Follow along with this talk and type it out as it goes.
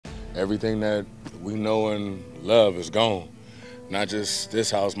Everything that we know and love is gone. Not just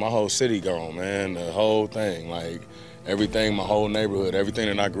this house, my whole city gone, man. The whole thing, like everything, my whole neighborhood, everything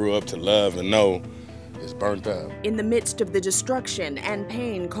that I grew up to love and know is burnt up. In the midst of the destruction and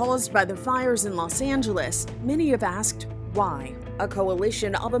pain caused by the fires in Los Angeles, many have asked why. A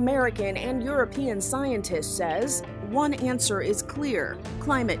coalition of American and European scientists says one answer is clear: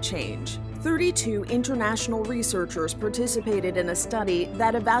 climate change. 32 international researchers participated in a study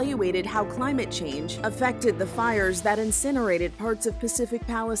that evaluated how climate change affected the fires that incinerated parts of Pacific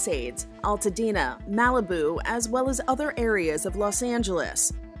Palisades, Altadena, Malibu, as well as other areas of Los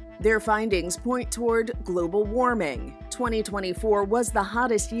Angeles. Their findings point toward global warming. 2024 was the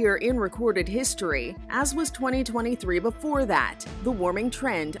hottest year in recorded history, as was 2023 before that. The warming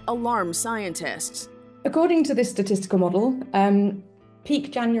trend alarms scientists. According to this statistical model,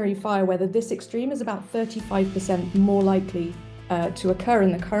 peak January fire weather this extreme is about 35% more likely to occur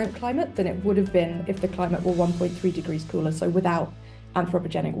in the current climate than it would have been if the climate were 1.3 degrees cooler, so without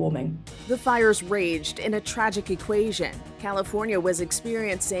anthropogenic warming. The fires raged in a tragic equation. California was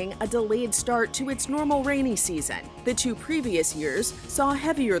experiencing a delayed start to its normal rainy season. The 2 previous years saw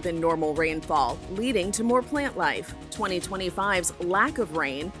heavier than normal rainfall, leading to more plant life. 2025's lack of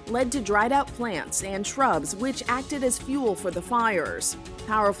rain led to dried out plants and shrubs, which acted as fuel for the fires.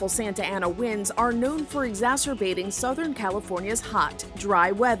 Powerful Santa Ana winds are known for exacerbating Southern California's hot,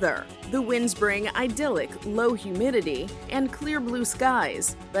 dry weather. The winds bring idyllic, low humidity and clear blue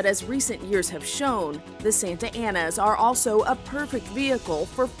skies. But as recent years have shown, the Santa Anas are also a perfect vehicle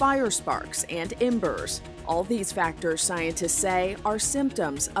for fire sparks and embers. All these factors, scientists say, are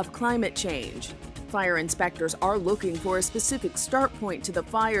symptoms of climate change. Fire inspectors are looking for a specific start point to the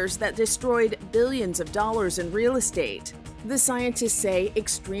fires that destroyed billions of dollars in real estate. The scientists say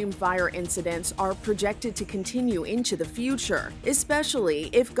extreme fire incidents are projected to continue into the future, especially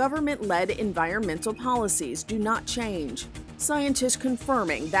if government-led environmental policies do not change. Scientists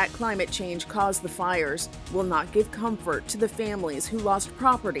confirming that climate change caused the fires will not give comfort to the families who lost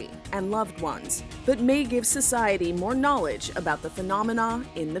property and loved ones, but may give society more knowledge about the phenomena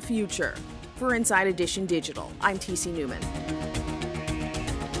in the future. For Inside Edition Digital, I'm TC Newman.